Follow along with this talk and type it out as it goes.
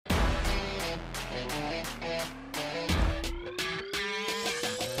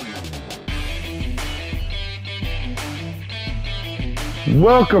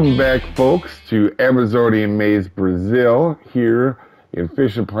Welcome back, folks, to Amazonian Maze, Brazil, here in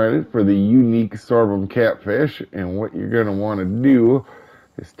Fishing Planet for the unique Sorubim Catfish. And what you're going to want to do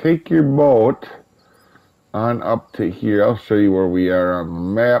is take your boat on up to here. I'll show you where we are on the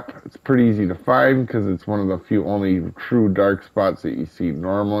map. It's pretty easy to find because it's one of the few only true dark spots that you see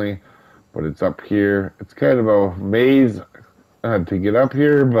normally. But it's up here. It's kind of a maze to get up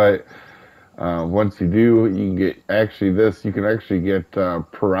here, but once you do, you can get you can actually get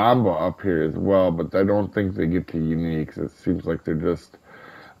Paramba up here as well, but I don't think they get to uniques. It seems like they're just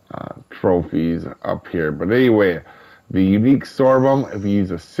trophies up here. But anyway, the unique sorghum, if you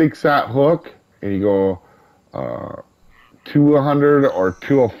use a 6-aught hook and you go 200 or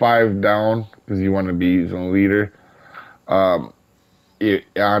 205 down, because you want to be using a leader, on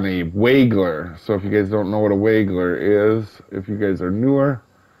a waggler. So if you guys don't know what a waggler is, if you guys are newer,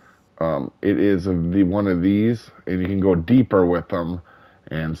 it is one of these, and you can go deeper with them.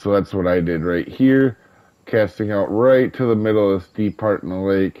 And so that's what I did right here, casting out right to the middle of this deep part in the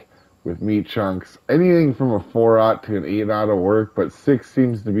lake with meat chunks. Anything from a 4-aught to an 8-aught will work, but 6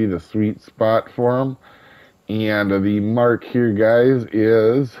 seems to be the sweet spot for them. And the mark here, guys,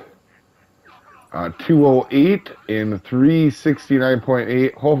 is 208 and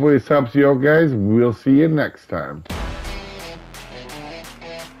 369.8. Hopefully this helps you out, guys. We'll see you next time.